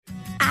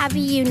Abbey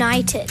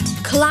United,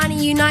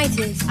 Killarney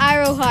United,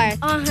 Arrow Heart,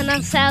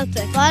 Ohana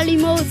Celtic,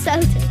 Ballymote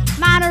Celtic,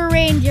 Manor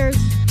Rangers,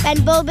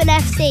 Benbulben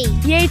FC,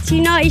 Yates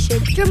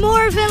United,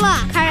 Drumore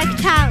Villa, Carrick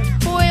Town,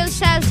 Boyle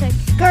Celtic,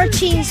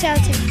 Gurteen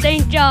Celtic,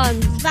 St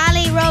John's,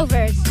 Valley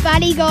Rovers,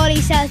 Ballygawley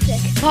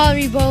Celtic,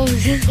 Palry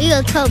Bows,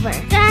 Eel Tulber,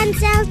 Grand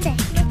Celtic,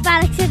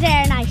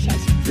 Ballochadare United,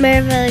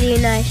 Merville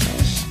United,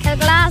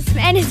 Kilglass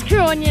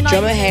Enniscrone United,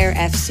 Drumahare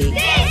FC.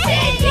 This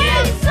is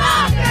Youth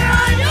Soccer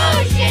on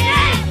Ocean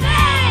FM!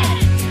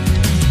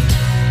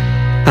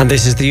 And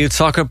this is the Youth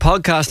Soccer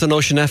Podcast on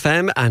Ocean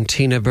FM, and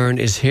Tina Beirne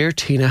is here.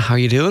 Tina, how are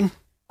you doing?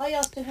 Hi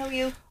Austin, how are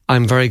you?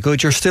 I'm very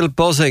good. You're still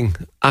buzzing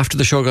after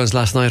the showgrounds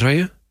last night, are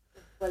you?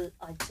 Well,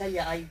 I tell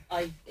you,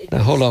 Now,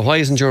 hold on. Why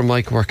isn't your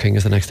mic working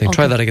is the next thing. Okay.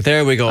 Try that again.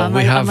 There we go. Am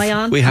we have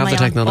the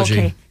technology.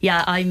 Okay.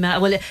 Yeah, I'm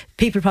well,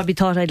 people probably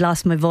thought I'd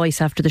lost my voice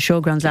after the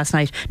showgrounds last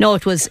night. No,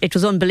 it was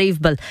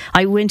unbelievable.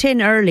 I went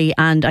in early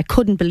and I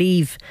couldn't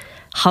believe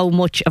how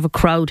much of a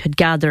crowd had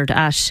gathered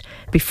at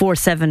before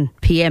 7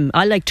 p.m.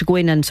 I like to go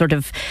in and sort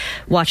of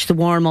watch the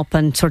warm up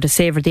and sort of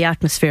savour the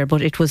atmosphere,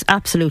 but it was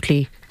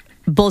absolutely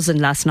buzzing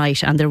last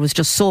night, and there was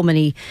just so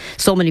many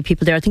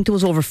people there. I think there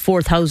was over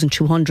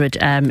 4,200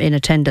 in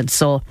attendance.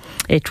 So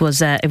it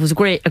was a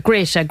great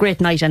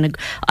night, and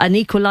an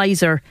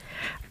equaliser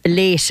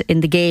late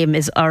in the game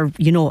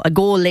a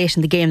goal late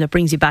in the game that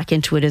brings you back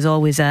into it is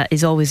always a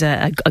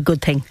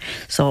good thing.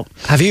 So,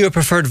 have you a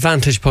preferred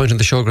vantage point in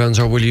the showgrounds,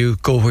 or will you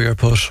go where you're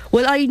put?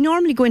 Well, I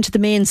normally go into the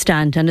main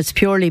stand, and it's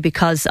purely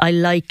because I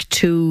like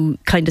to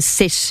kind of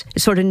sit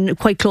sort of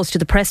quite close to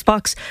the press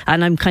box,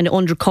 and I'm kind of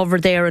undercover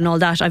there and all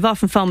that. I've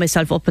often found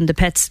myself up in the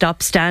pet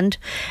stop stand.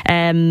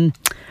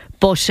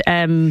 But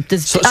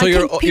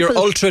your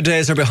ultra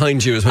days are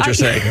behind you, is what you're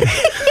saying.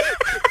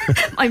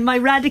 My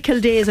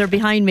radical days are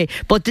behind me,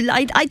 but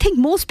I think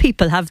most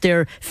people have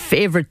their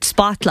favourite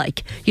spot.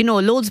 Like,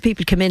 loads of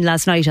people came in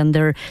last night and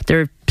their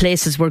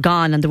places were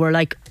gone, and they were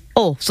like,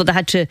 oh, so they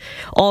had to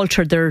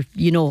alter their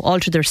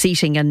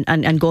seating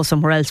and go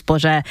somewhere else.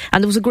 But and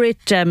there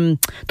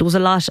was a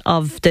lot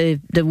of the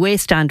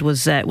waist stand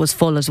was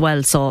full as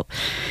well. So,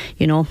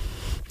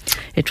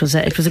 it was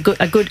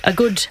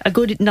a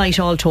good night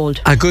all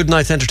told. A good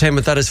night's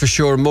entertainment, that is for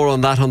sure. More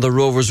on that on the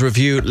Rovers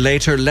Review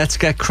later. Let's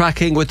get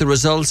cracking with the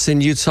results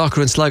in youth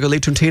soccer in Sligo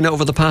Leitrim, Tina,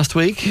 over the past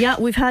week. Yeah,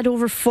 we've had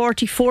over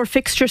 44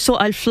 fixtures, so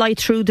I'll fly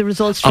through the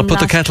results from last week. I'll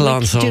put the kettle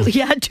on, so.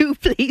 Do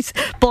please.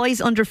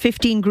 Boys under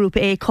 15 Group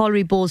A,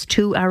 Colliery Bows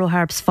 2, Arrow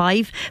Harps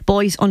 5.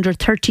 Boys under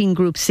 13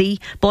 Group C,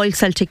 Boyle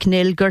Celtic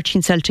 0,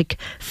 Gurteen Celtic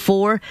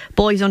 4.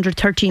 Boys under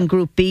 13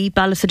 Group B,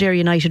 Ballysadare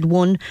United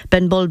 1,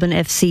 Benbulben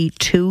FC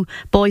 2.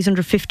 Boys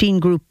under 15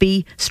 Group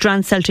B,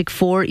 Strand Celtic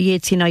 4,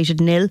 Yates United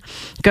 0.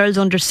 Girls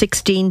under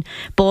 16,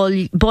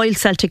 Boyle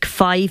Celtic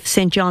 5,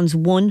 St John's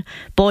 1.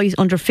 Boys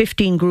under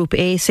 15 Group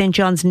A, St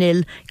John's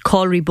 0,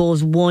 Colliery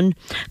Bows 1.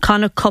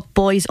 Connacht Cup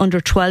Boys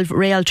under 12,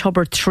 Real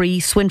Tubber 3,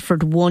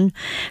 Swinford 1.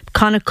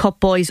 Connacht Cup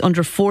Boys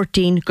under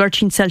 14,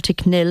 Gurteen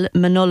Celtic 0,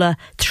 Manulla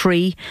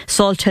 3.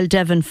 Salthill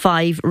Devon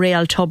 5,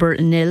 Real Tubber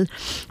 0.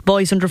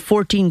 Boys under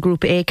 14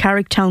 Group A,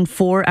 Carricktown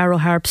 4, Arrow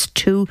Harps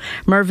 2,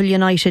 Merville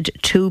United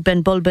 2,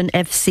 Benbulben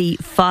FC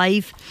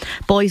 5.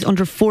 Boys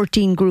under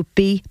 14 Group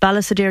B,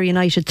 Ballysadare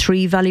United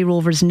 3, Valley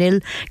Rovers 0.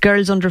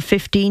 Girls under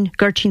 15,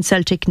 Gurteen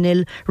Celtic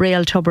 0,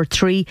 Real Tubber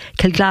 3,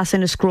 Kilglass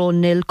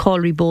Enniscrone 0,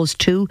 Colliery Bows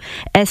 2.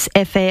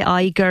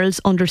 SFAI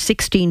Girls under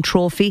 16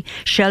 Trophy,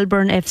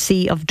 Shelburne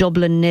FC of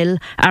Dublin 0,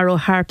 Arrow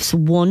Harps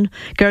 1.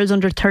 Girls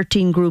under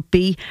 13 Group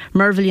B,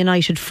 Merville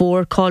United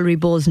 4, Colliery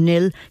Bows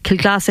 0,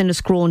 Kilglass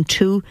Enniscrone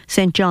 2,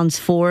 St John's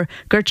 4,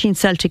 Gurteen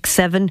Celtic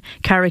 7,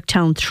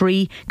 Carricktown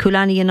 3,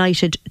 Killarney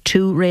United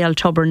 2, Real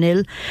Tubber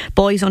 0.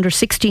 Boys under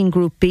 16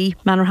 Group B,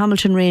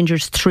 Manorhamilton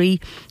Rangers 3,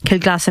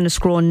 Kilglass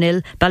Enniscrone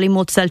 0,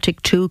 Ballymote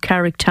Celtic 2,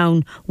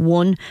 Carricktown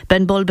 1,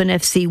 Benbulben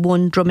FC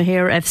 1,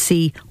 Drumahare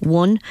FC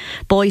 1.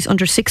 Boys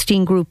under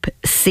 16 Group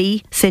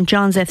C, St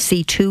John's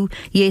FC 2,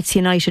 Yates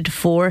United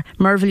 4,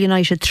 Merville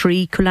United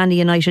 3, Killarney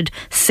United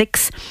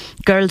 6.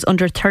 Girls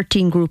under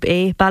 13 Group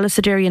A,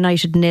 Ballysadare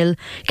United 0,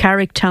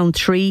 Carricktown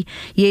 3,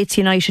 Yates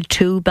United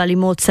 2,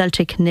 Ballymote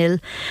Celtic 0.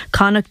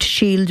 Connacht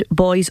Shield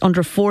Boys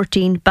under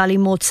 14,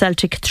 Ballymote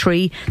Celtic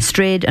 3,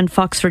 Strayed and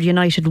Foxford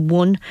United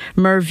 1,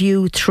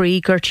 Merview 3,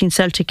 Gurteen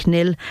Celtic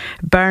 0,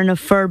 Beirne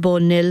Furbo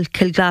 0,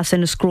 Kilglass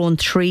Enniscrone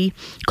 3,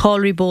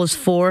 Colliery Bows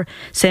 4,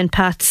 St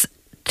Pat's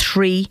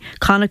 3,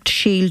 Connacht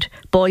Shield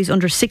Boys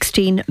under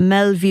 16,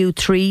 Melview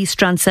 3,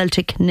 Strand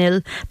Celtic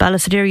 0,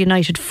 Ballysadare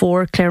United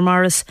 4,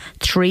 Claremorris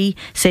 3,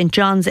 St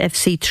John's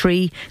FC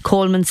 3,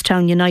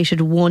 Colemanstown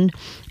United 1.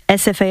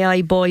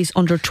 SFAI Boys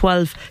under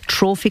 12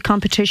 Trophy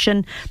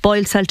Competition,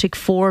 Boyle Celtic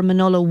 4,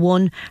 Manulla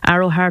 1,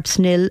 Arrow Harps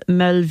 0,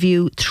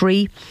 Melview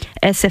 3.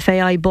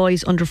 SFAI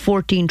Boys under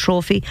 14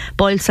 Trophy,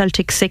 Boyle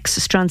Celtic 6,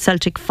 Strand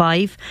Celtic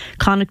 5.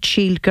 Connacht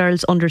Shield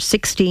Girls under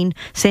 16,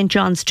 St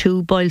John's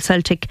 2, Boyle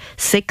Celtic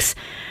 6.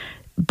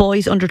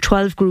 Boys under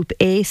 12 Group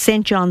A,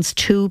 St John's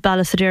 2,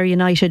 Ballysadare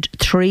United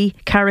 3,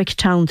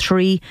 Carricktown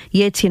 3,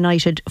 Yates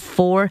United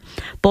 4.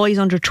 Boys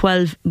under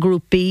 12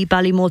 Group B,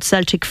 Ballymote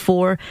Celtic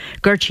 4,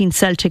 Gurteen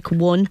Celtic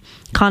 1,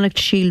 Connacht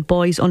Shield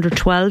Boys under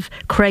 12,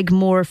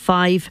 Craigmore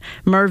 5,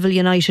 Merville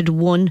United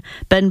 1,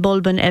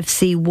 Benbulben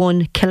FC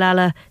 1,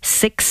 Killala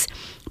 6.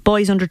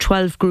 Boys under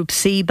 12 Group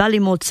C,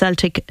 Ballymote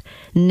Celtic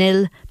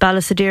 0,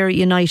 Ballysadare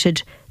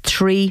United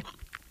 3,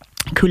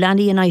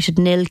 Coolani United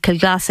 0,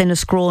 Kilglass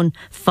Enniscrone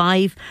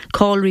 5,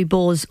 Calry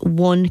Bows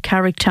 1,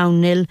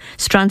 Carricktown 0,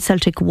 Strand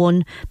Celtic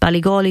 1,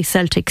 Ballygawley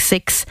Celtic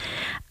 6,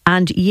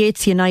 and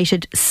Yates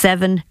United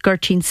 7,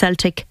 Gurteen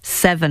Celtic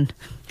 7.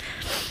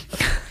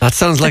 That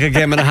sounds like a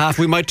game and a half.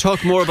 We might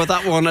talk more about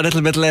that one a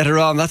little bit later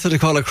on. That's what you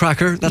call a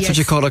cracker. That's what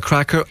you call a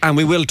cracker. And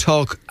we will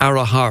talk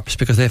Ara Harps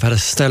because they've had a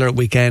stellar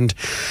weekend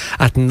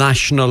at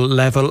national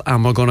level,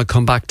 and we're going to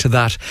come back to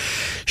that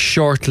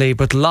shortly.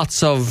 But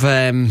lots of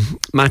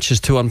matches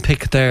to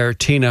unpick there,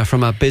 Tina,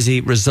 from a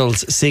busy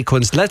results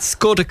sequence. Let's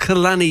go to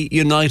Killarney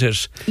United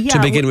to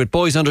begin with.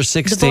 Boys under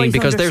 16,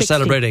 because they're 16.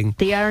 Celebrating.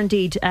 They are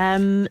indeed.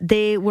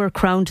 They were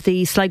crowned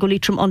the Sligo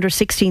Leitrim under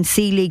 16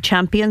 C League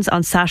champions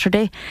on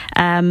Saturday.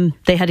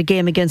 They had a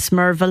game against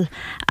Merville,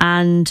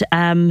 and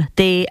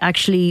they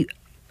actually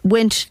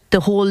went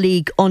the whole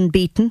league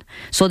unbeaten,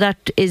 so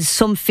that is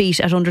some feat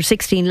at under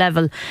 16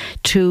 level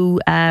to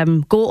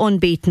go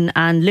unbeaten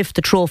and lift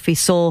the trophy.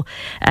 So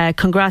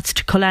congrats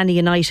to Killarney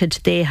United.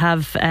 They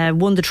have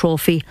won the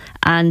trophy,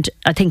 and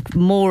I think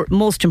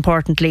most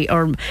importantly,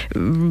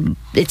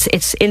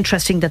 it's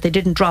interesting that they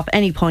didn't drop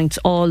any points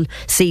all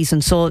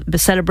season. So the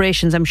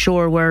celebrations, I'm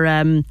sure,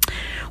 were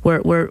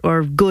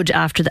good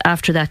after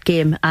that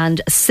game.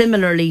 And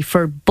similarly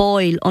for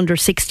Boyle under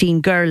 16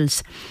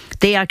 girls,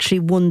 they actually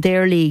won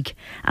their league,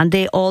 and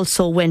they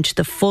also went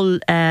the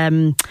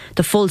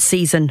full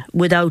season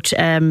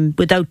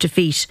without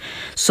defeat.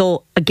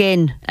 So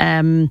again,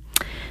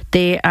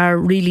 they are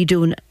really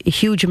doing a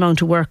huge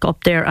amount of work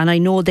up there, and I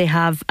know they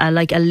have a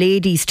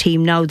ladies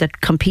team now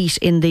that compete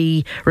in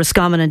the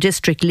Roscommon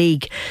District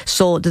League.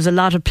 So there's a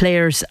lot of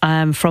players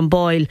from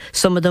Boyle.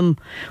 Some of them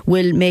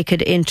will make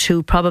it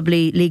into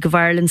probably League of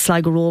Ireland,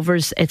 Sligo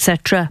Rovers,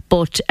 etc.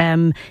 But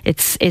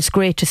it's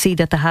great to see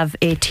that they have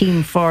a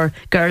team for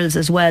girls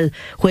as well.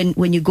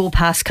 When you go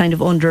past kind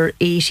of under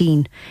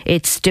 18,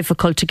 it's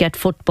difficult to get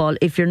football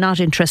if you're not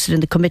interested in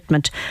the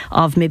commitment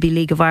of maybe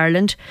League of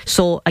Ireland.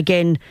 So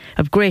again,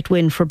 a great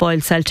win for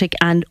Boyle Celtic,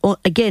 and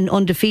again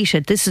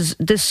undefeated. This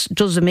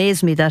does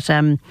amaze me that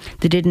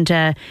they didn't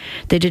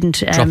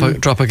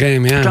drop a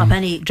game.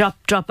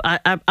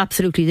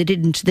 Absolutely, they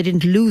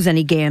didn't lose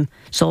any game.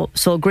 So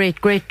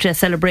great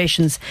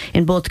celebrations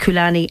in both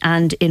Coolani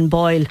and in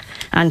Boyle,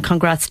 and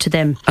congrats to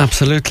them.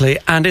 Absolutely.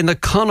 And in the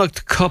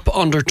Connacht Cup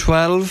under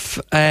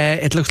 12,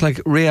 it looks like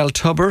Real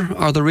Tubber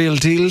are the real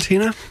deal,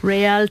 Tina.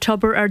 Real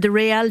Tubber are the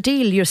real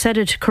deal. You said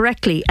it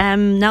correctly.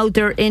 Now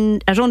they're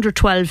in at under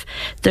 12.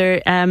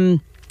 They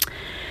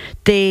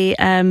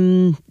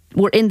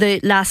were in the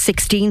last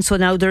 16, so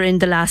now they're in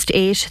the last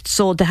 8.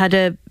 So they had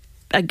a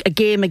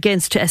game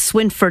against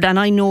Swinford, and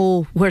I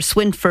know where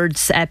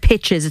Swinford's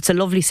pitch is. It's a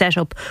lovely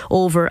setup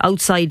over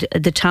outside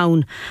the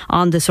town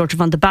on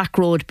the back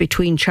road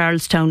between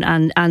Charlestown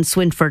and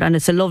Swinford, and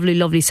it's a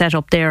lovely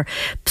setup there.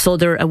 So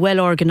they're a well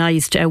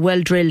organised,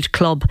 well drilled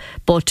club,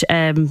 but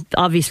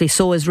obviously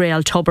so is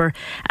Real Tubber.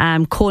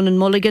 Conan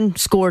Mulligan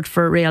scored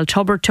for Real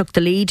Tubber, took the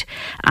lead,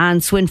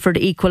 and Swinford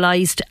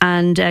equalised,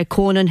 and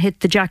Conan hit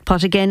the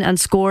jackpot again and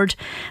scored,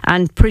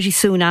 and pretty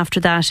soon after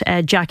that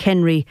Jack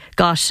Henry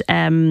got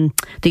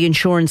the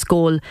insurance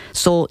goal.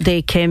 So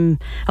they came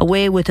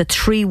away with a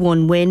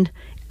 3-1 win.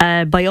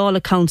 By all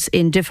accounts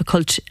in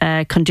difficult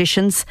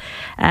conditions,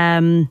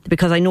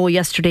 because I know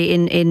yesterday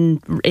in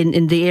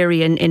the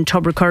area in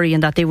Tubbercurry,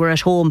 and that they were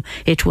at home,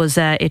 it was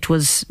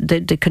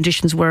the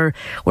conditions were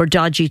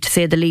dodgy, to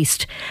say the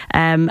least,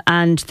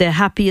 and the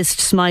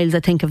happiest smiles I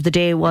think of the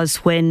day was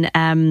when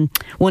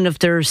one of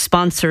their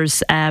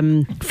sponsors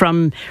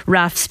from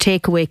Raf's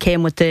Takeaway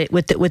came with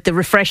the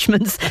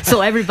refreshments.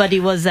 So everybody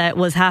was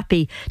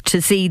happy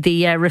to see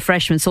the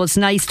refreshments. So it's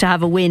nice to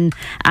have a win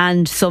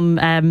and some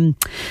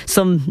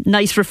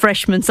nice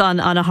refreshments on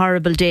a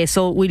horrible day.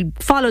 So we'll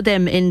follow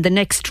them in the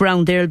next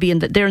round. They're in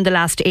the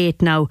last 8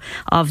 now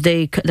of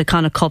the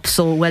Connacht Cup.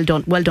 So well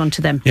done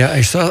to them. Yeah, I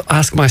used to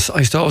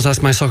always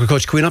ask my soccer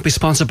coach, can we not be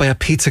sponsored by a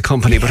pizza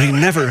company? But he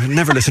never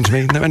listened to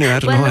me. Anyway, I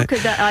don't know why. Look,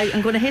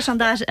 I'm going to hit on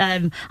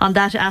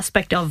that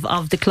aspect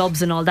of the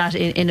clubs and all that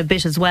in a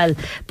bit as well.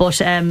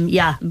 But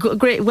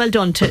great, well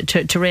done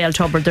to Real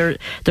Tubber. They're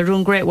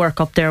doing great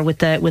work up there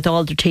with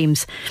all their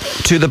teams.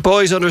 To the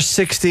boys under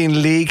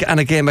 16 league, and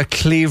a game at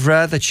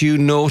Cleavra that you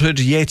noted,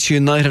 Yates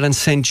United and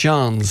St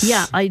John's.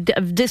 Yeah,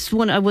 this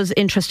one was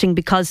interesting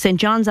because St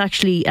John's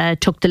actually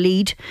took the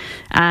lead,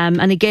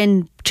 and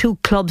again two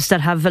clubs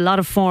that have a lot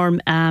of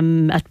form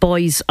at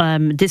boys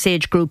this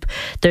age group.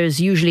 Their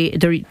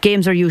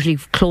games are usually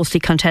closely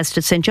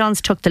contested. St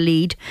John's took the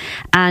lead,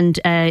 and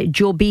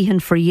Joe Behan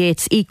for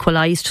Yates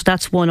equalised. So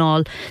that's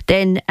 1-1.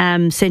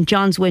 Then St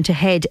John's went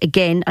ahead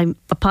again.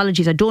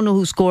 Apologies, I don't know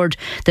who scored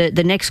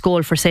the next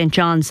goal for St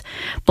John's,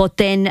 but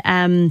then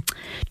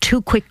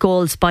two quick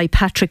goals by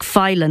Patrick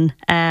Filan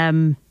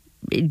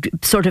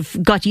sort of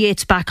got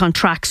Yates back on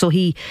track. So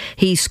he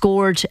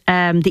scored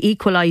the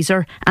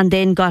equaliser and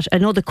then got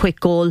another quick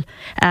goal,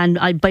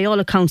 and by all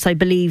accounts I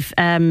believe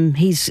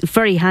he's a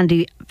very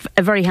handy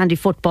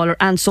footballer,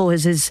 and so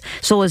is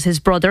his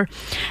brother,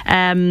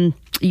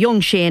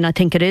 young Shane, I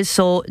think it is.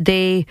 So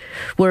they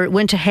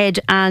went ahead,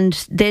 and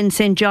then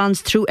St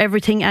John's threw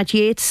everything at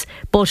Yates,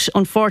 but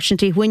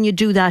unfortunately when you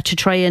do that to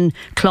try and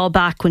claw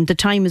back when the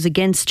time is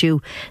against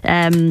you,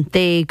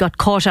 they got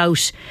caught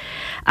out,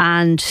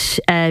 and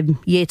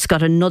Yates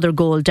got another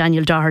goal,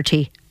 Daniel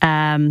Doherty.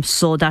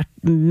 So that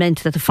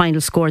meant that the final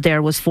score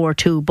there was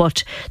 4-2,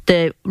 but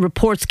the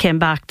reports came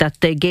back that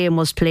the game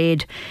was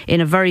played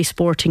in a very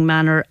sporting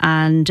manner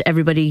and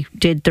everybody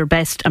did their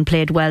best and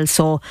played well.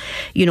 So,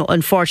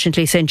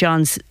 unfortunately St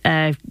John's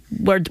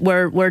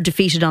were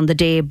defeated on the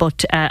day,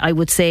 but I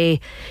would say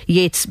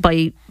Yates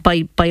by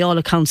all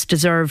accounts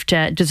deserved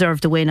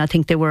the win. I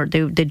think they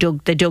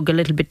dug a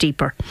little bit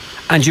deeper.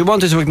 And you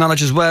wanted to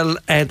acknowledge as well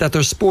that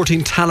there's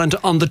sporting talent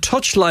on the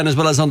touchline as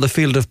well as on the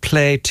field of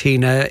play,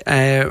 Tina,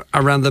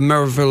 around the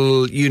Merville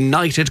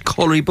United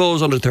Colliery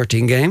Bows under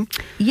 13 game.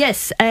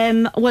 Yes.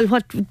 Well,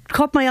 what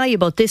caught my eye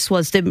about this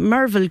was the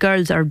Merville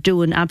girls are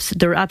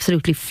they're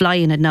absolutely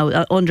flying it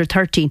now, under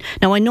 13.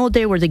 Now I know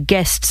they were the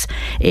guests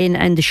in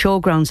the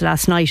showgrounds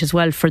last night as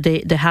well for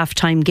the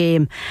half-time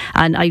game,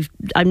 and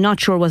I'm not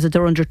sure was it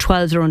they're under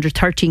 12s or under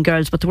 13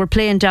 girls, but they were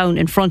playing down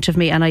in front of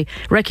me, and I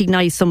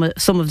recognised some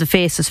of the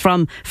faces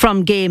from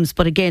games.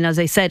 But again, as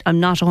I said, I'm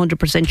not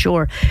 100%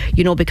 sure,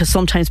 because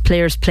sometimes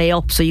players play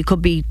up, so you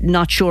could be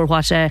not sure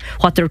what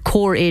their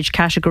core age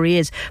category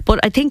is. But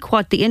I think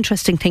what the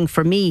interesting thing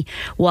for me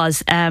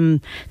was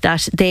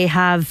that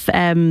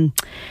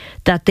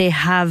they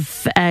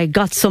have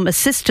got some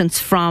assistance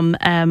from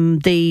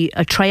the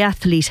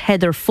triathlete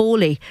Heather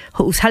Foley,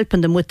 who's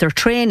helping them with their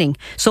training.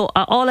 So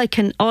all I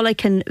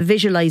can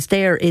visualise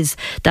there is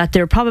that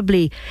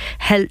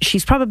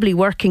she's probably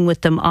working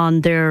with them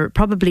on their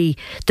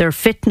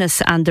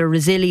fitness and their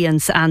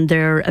resilience and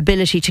their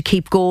ability to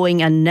keep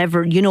going and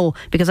never,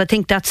 because I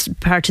think that's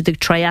part of the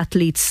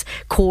triathlete's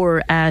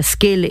core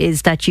skill,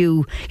 is that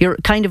you're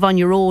kind of on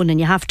your own and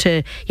you have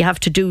to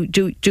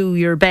do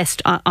your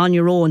best on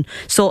your own.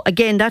 So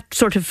again, that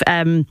sort of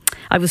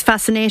I was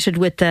fascinated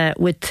with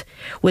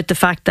the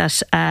fact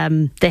that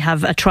they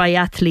have a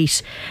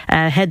triathlete,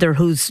 Heather,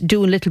 who's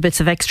doing little bits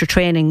of extra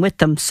training with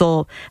them.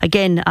 So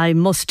again, I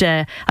must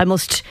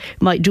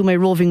do my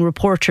roving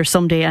reporter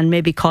someday and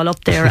maybe call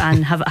up there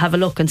and have a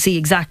look and see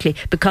exactly,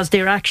 because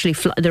they're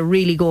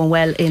really going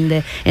well in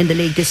the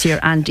league this year.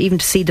 And even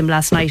to see them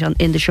last night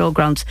in the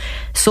showgrounds,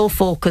 so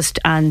focused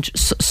and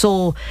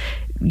so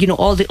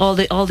all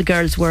the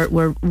girls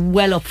were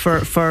well up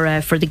for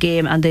the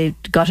game, and they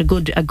got a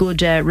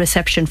good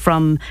reception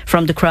from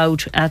the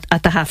crowd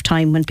at the half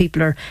time when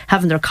people are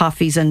having their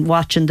coffees and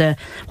watching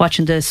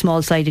the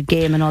small sided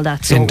game and all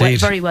that. So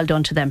very well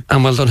done to them.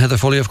 And well done Heather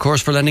Foley, of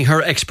course, for lending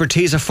her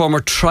expertise, a former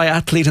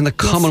triathlete in the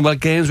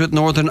Commonwealth Games with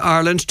Northern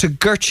Ireland. To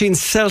Gertrude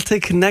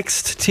Celtic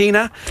next,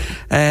 Tina.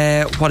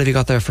 What have you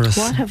got there for us?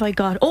 What have I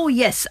got? Oh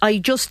yes, I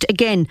just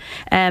again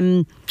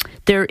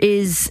there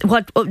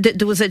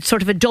was a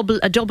sort of a double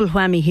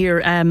whammy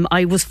here.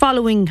 I was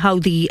following how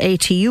the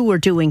ATU were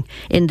doing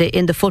in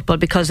the football,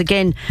 because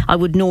again I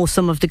would know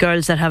some of the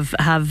girls that have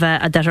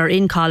that are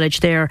in college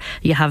there.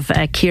 You have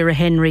Ciara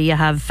Henry, you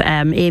have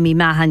Amy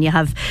Mahan,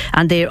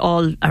 and they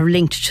all are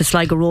linked to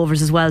Sligo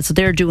Rovers as well, so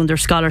they're doing their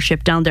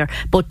scholarship down there.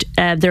 But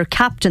their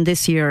captain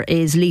this year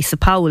is Lisa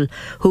Powell,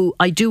 who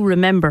I do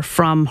remember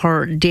from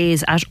her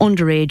days at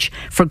underage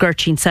for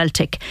Gertrude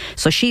Celtic.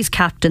 So she's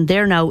captain.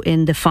 They're now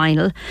in the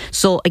final.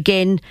 So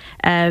again,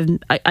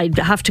 I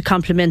have to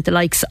compliment the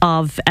likes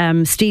of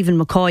Stephen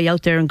McCoy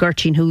out there in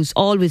Gertrude, who's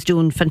always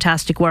doing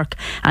fantastic work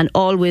and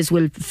always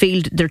will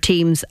field their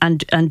teams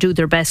and do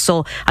their best.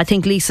 So I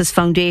think Lisa's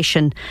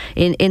foundation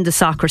in the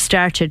soccer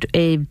started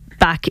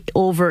back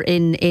over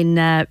in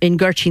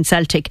Gertrude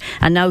Celtic,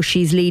 and now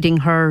she's leading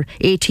her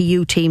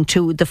ATU team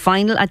to the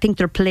final. I think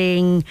they're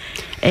playing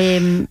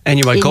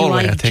NUI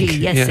Galway, I think.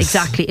 Yes,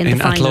 exactly, in the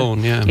final.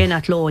 In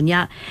Athlone,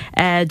 yeah.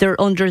 They're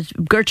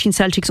Gertrude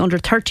Celtic's under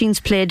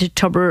 13s played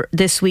Tubber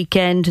this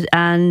weekend,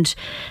 and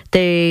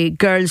the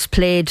girls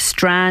played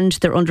Strand.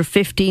 Their under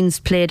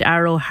 15s played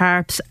Arrow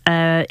Harps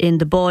in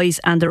the boys,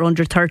 and their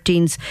under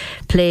 13s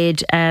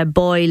played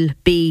Boyle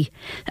B.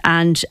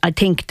 And I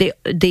think their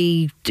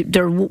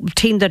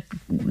team that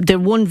their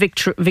one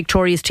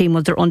victorious team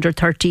was their under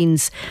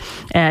 13s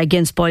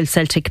against Boyle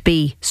Celtic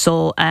B.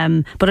 So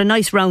but a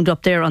nice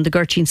roundup there on the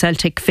Gertrude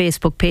Celtic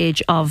Facebook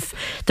page of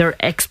their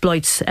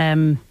exploits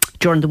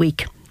during the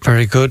week.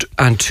 Very good.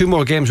 And 2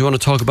 more games we want to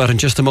talk about in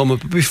just a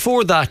moment. But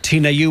before that,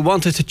 Tina, you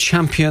wanted to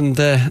champion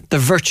the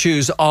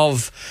virtues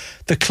of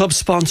the club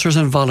sponsors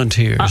and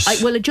volunteers.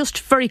 Well, just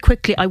very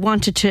quickly, I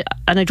wanted to,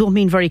 and I don't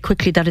mean very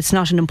quickly that it's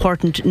not an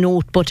important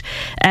note, but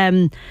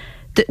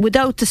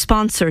without the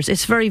sponsors,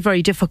 it's very,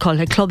 very difficult.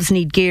 Like, clubs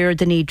need gear,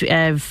 they need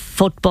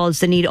footballs,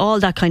 they need all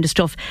that kind of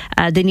stuff.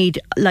 They need,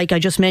 like I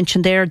just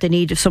mentioned there, they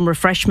need some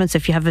refreshments.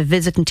 If you have a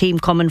visiting team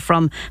coming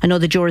from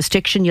another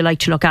jurisdiction, you like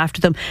to look after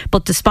them.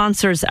 But the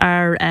sponsors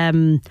are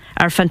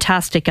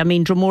fantastic. I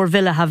mean, Dromore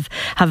Villa have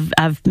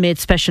made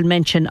special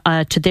mention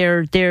to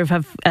they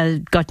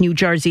have got new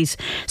jerseys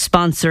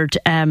sponsored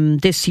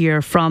this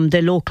year from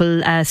the local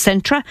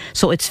Centra.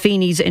 So it's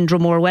Feeney's in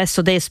Dromore West.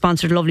 So they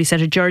sponsored a lovely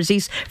set of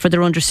jerseys for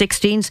their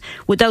under-16s.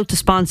 Without the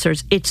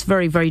sponsors, it's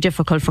very, very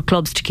difficult for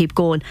clubs to keep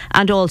going,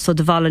 and also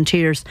the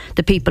volunteers,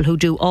 the people who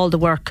do all the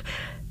work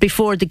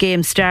before the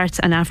game starts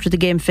and after the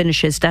game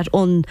finishes.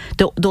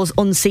 Those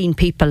unseen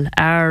people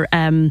are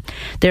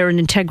they're an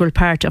integral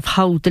part of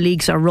how the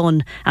leagues are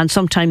run. And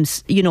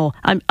sometimes,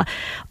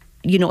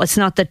 it's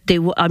not that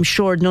I'm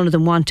sure none of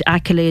them want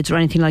accolades or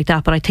anything like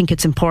that, but I think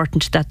it's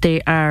important that they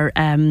are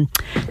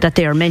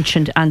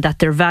mentioned and that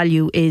their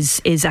value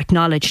is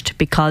acknowledged,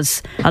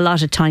 because a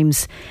lot of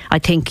times I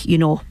think,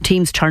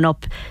 teams turn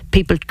up,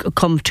 people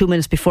come 2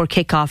 minutes before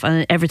kick-off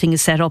and everything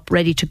is set up,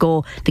 ready to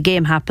go. The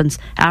game happens.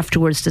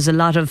 Afterwards, there's a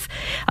lot of,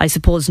 I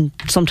suppose,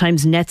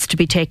 sometimes nets to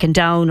be taken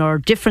down or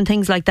different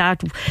things like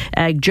that,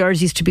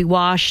 jerseys to be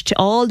washed,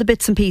 all the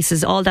bits and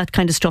pieces, all that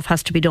kind of stuff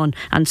has to be done,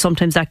 and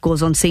sometimes that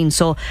goes unseen.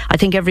 So I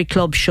think every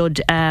club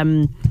should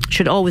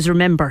always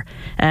remember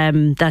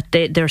that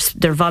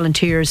their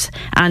volunteers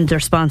and their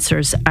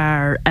sponsors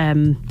are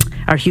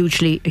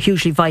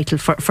hugely vital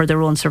for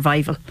their own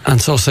survival.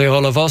 And so say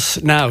all of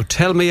us. Now,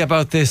 tell me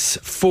about this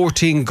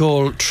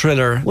 14-goal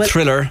thriller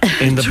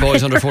in the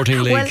boys under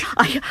 14 league.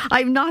 Well,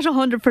 I'm not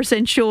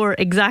 100% sure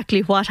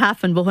exactly what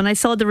happened, but when I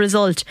saw the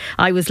result,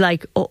 I was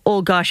like,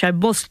 oh gosh, I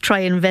must try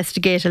and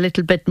investigate a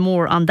little bit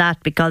more on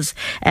that, because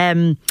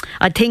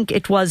I think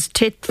it was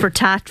tit for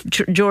tat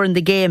during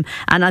the game,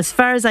 and as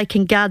far as I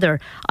can gather,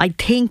 I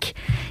think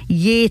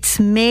Yates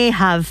may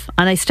have,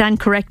 and I stand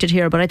corrected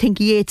here, but I think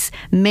Yates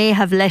may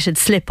have let it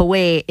slip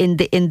away in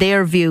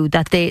their view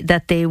that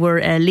they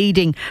were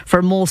leading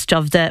for most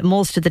of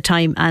the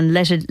time and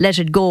let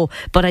it go.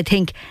 But I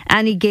think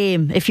any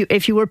game,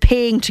 if you were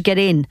paying to get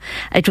in,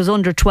 it was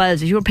under 12s,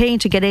 if you were paying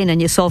to get in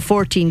and you saw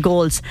 14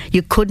 goals,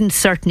 you couldn't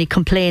certainly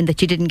complain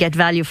that you didn't get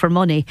value for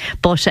money.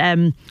 But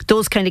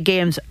those kind of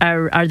games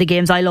are the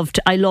games I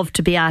love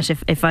to be at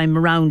if I'm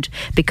around,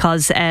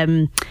 because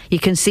you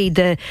can see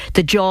the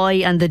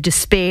joy and the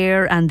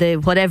despair and the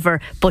whatever.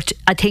 But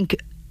I think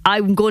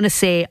I'm going to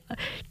say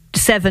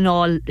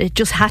 7-all, it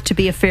just had to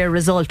be a fair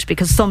result,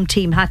 because some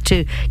team had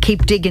to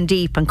keep digging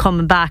deep and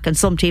coming back, and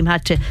some team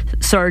had to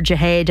surge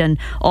ahead and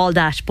all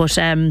that. But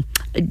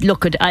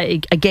look,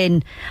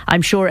 again,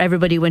 I'm sure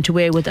everybody went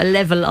away with a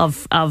level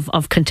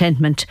of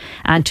contentment,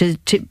 and to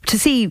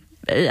see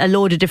a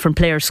load of different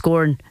players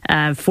scoring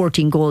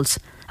 14 goals,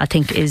 I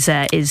think is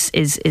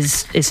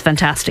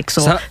fantastic.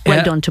 So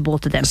well done to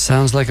both of them.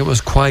 Sounds like it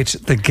was quite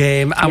the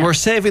game. And we're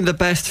saving the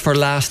best for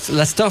last.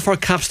 Let's doff our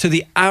caps to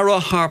the Arrow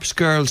Harps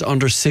girls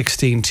under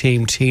 16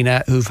 team,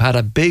 Tina, who've had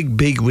a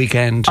big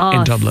weekend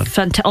in Dublin.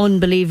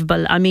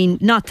 Unbelievable. I mean,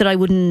 not that I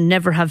would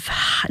never have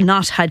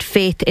not had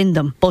faith in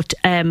them, but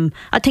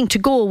I think to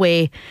go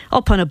away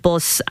up on a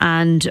bus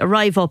and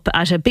arrive up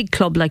at a big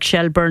club like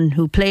Shelburne,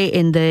 who play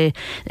in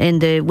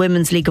the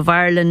Women's League of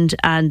Ireland,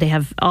 and they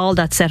have all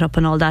that set up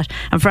and all that,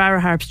 and for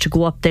Arrow Harps to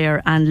go up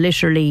there and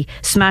literally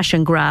smash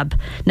and grab.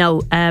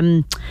 Now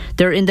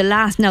they're in the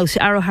last. Now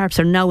Arrow Harps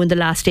are now in the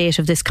last 8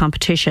 of this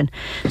competition.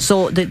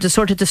 So the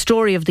sort of the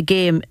story of the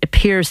game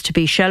appears to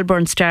be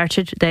Shelburne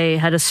started. They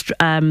had a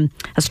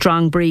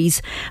strong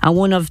breeze, and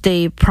one of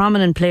the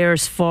prominent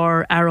players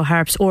for Arrow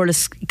Harps, Orla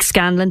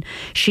Scanlon,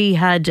 she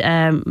had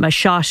a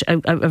shot,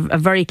 a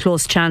very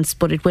close chance,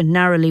 but it went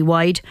narrowly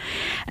wide.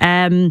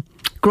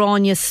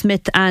 Grania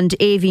Smith and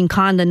Aoibhinn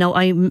Conlon. Now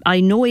I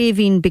know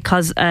Aoibhinn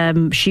because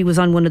she was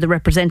on one of the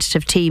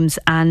representative teams,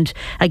 and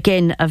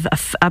again a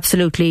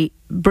absolutely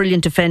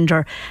brilliant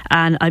defender,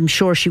 and I'm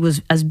sure she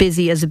was as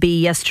busy as a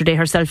bee yesterday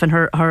herself, and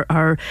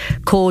her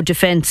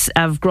co-defence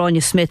of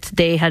Grania Smith,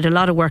 they had a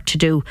lot of work to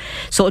do.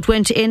 So it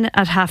went in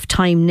at half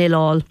time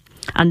 0-0.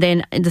 And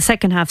then in the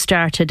second half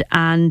started,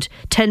 and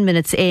 10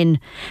 minutes in,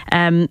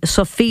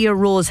 Sophia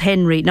Rose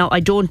Henry, now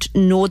I don't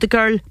know the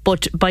girl,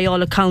 but by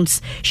all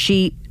accounts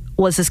she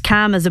was as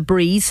calm as a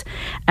breeze.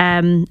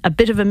 A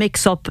bit of a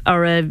mix-up,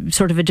 or a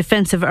sort of a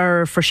defensive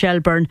error for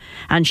Shelburne,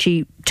 and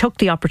she took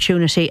the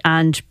opportunity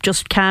and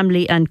just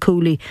calmly and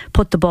coolly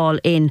put the ball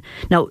in.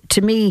 Now,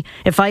 to me,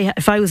 if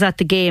I was at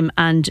the game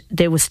and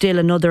there was still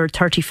another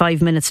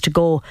 35 minutes to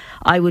go,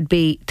 I would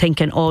be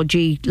thinking, oh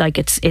gee, like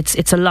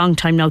it's a long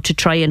time now to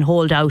try and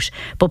hold out.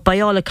 But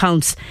by all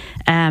accounts,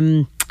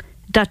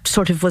 that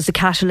sort of was the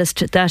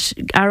catalyst that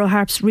Arrow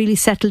Harps really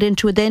settled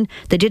into it. Then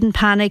they didn't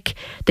panic.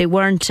 They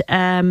weren't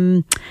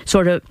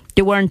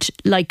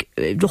like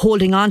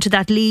holding on to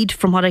that lead,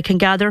 from what I can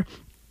gather.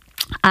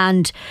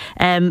 And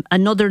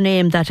another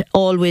name that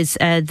always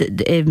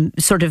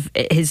sort of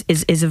is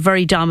a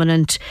very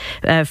dominant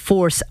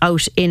force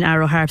out in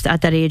Arrow Harps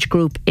at that age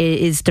group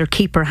is their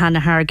keeper, Hannah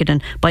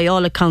Hargaden. By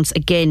all accounts,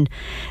 again,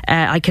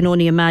 I can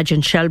only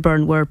imagine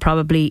Shelburne were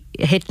probably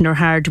hitting her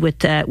hard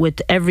with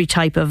every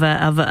type of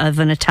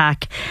an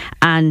attack,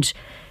 and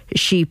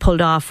she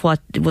pulled off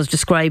what was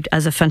described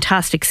as a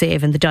fantastic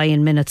save in the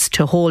dying minutes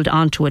to hold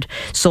onto it.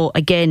 So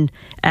again,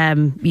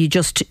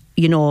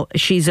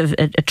 she's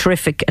a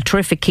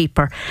terrific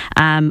keeper.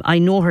 I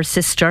know her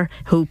sister,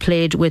 who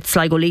played with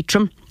Sligo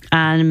Leitrim,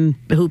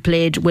 who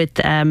played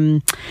with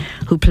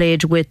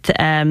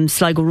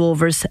Sligo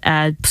Rovers.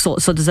 So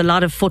there's a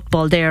lot of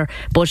football there,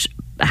 but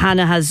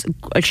Hannah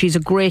she's a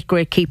great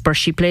keeper.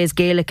 She plays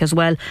Gaelic as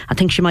well. I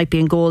think she might be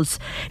in goals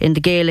in the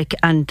Gaelic,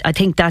 and I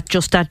think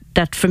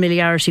that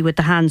familiarity with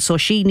the hands. So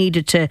she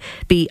needed to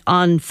be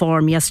on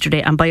form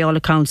yesterday, and by all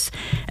accounts,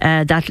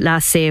 that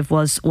last save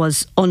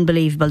was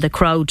unbelievable. The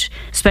crowd,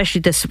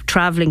 especially this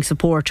travelling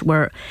support,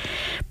 were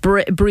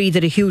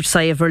breathed a huge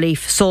sigh of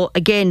relief. So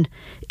again,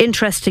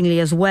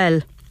 interestingly as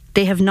well,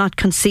 they have not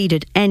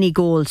conceded any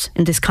goals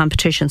in this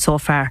competition so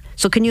far.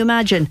 So can you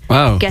imagine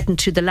getting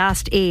to the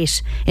last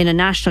 8 in a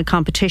national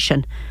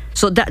competition?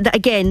 So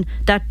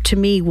that to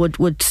me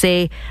would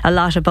say a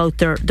lot about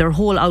their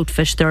whole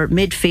outfit, their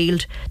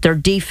midfield, their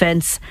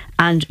defence,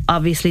 and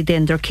obviously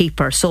then their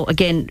keeper. So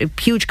again,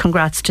 huge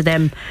congrats to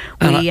them.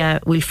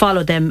 We'll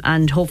follow them,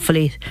 and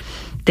hopefully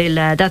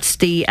they'll. That's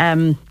the.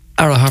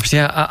 Arrow Harps,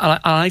 yeah.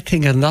 I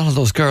think a lot of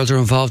those girls are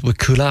involved with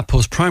Coola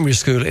Post-Primary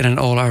School in an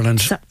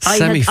All-Ireland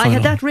semi-final. I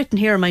had that written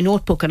here in my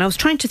notebook, and I was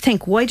trying to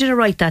think, why did I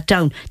write that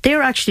down?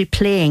 They're actually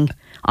playing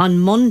on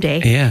Monday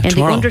in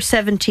tomorrow. The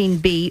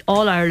Under-17B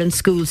All-Ireland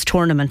Schools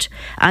Tournament,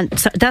 and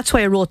so that's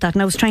why I wrote that.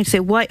 And I was trying to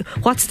say,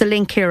 what's the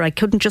link here? I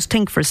couldn't just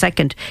think for a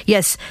second.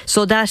 Yes,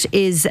 so that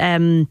is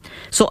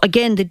so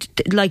again,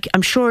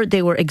 I'm sure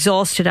they were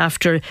exhausted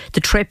after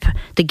the trip,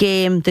 the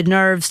game, the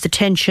nerves, the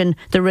tension,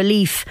 the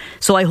relief.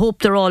 So I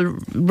hope they're all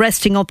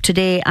resting up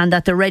today, and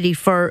that they're ready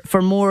for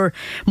more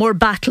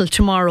battle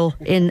tomorrow,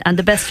 and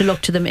the best of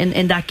luck to them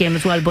in that game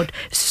as well. But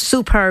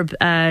superb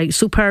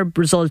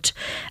result,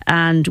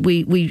 and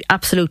we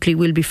absolutely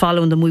will be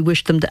following them. We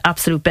wish them the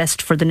absolute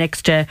best for the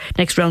next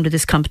round of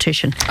this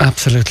competition.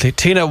 Absolutely.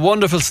 Tina,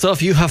 wonderful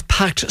stuff. You have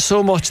packed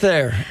so much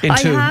there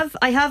into...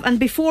 I have, and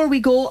before we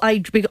go,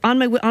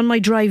 on my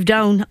drive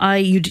down,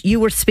 you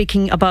were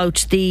speaking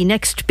about the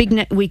next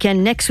big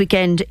weekend next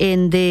weekend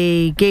in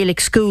the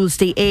Gaelic schools,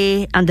 the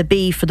A and the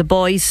B for the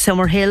boys,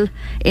 Summerhill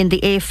in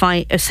the A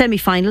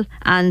semi-final,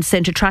 and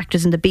Centre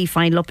Tractors in the B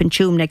final up in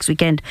Tuam next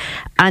weekend.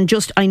 And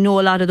I know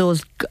a lot of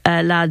those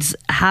lads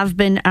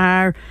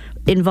are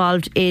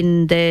involved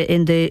in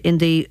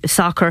the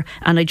soccer,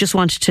 and I just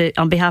wanted to,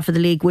 on behalf of the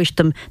league, wish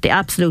them the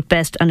absolute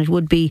best, and it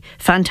would be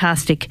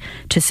fantastic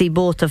to see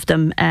both of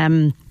them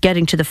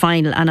getting to the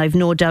final. And I've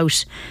no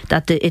doubt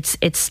that as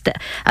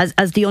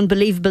the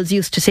Unbelievables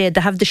used to say,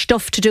 they have the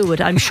stuff to do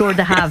it. I'm sure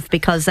they have,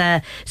 because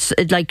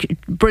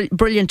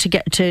brilliant to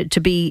get to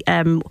be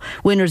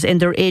winners in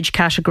their age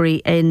category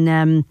in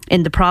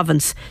the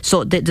province.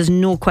 So there's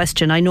no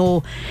question. I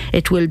know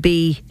it will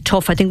be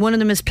tough. I think one of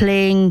them is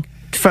playing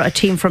for a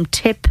team from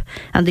Tip,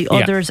 and the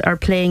others are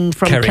playing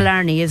from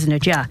Killarney, isn't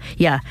it?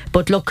 Yeah.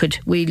 But look,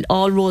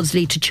 all roads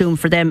lead to Tuam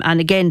for them. And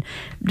again,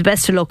 the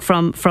best of luck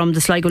from the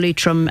Sligo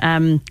Leitrim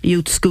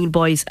Youth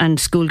Schoolboys and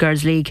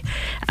Schoolgirls League,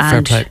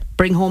 and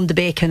bring home the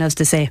bacon, as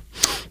they say.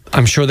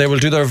 I'm sure they will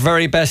do their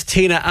very best.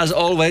 Tina, as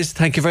always,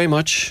 thank you very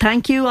much.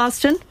 Thank you,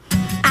 Austin.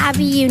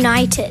 Abbey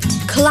United,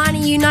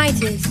 Killarney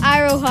United,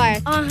 Arrow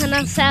Heart,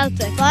 Ohana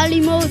Celtic,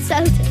 Ballymote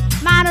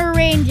Celtic, Manor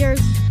Rangers,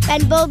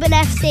 Benbulben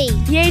FC,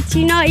 Yates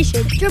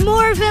United,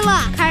 Dromore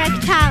Villa,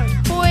 Carrick Town,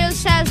 Foyle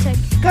Celtic,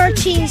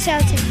 Gurchin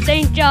Celtic,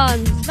 St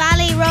John's,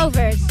 Valley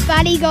Rovers,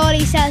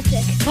 Ballygawley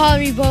Celtic,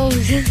 Palry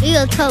Bows,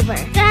 Eel Tober,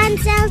 Grand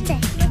Celtic,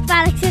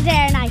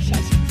 Ballockadare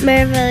United,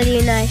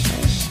 Merville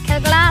United,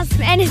 Kilglass,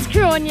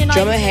 Enniscrone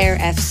United, Drumahare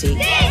FC.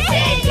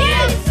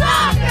 This is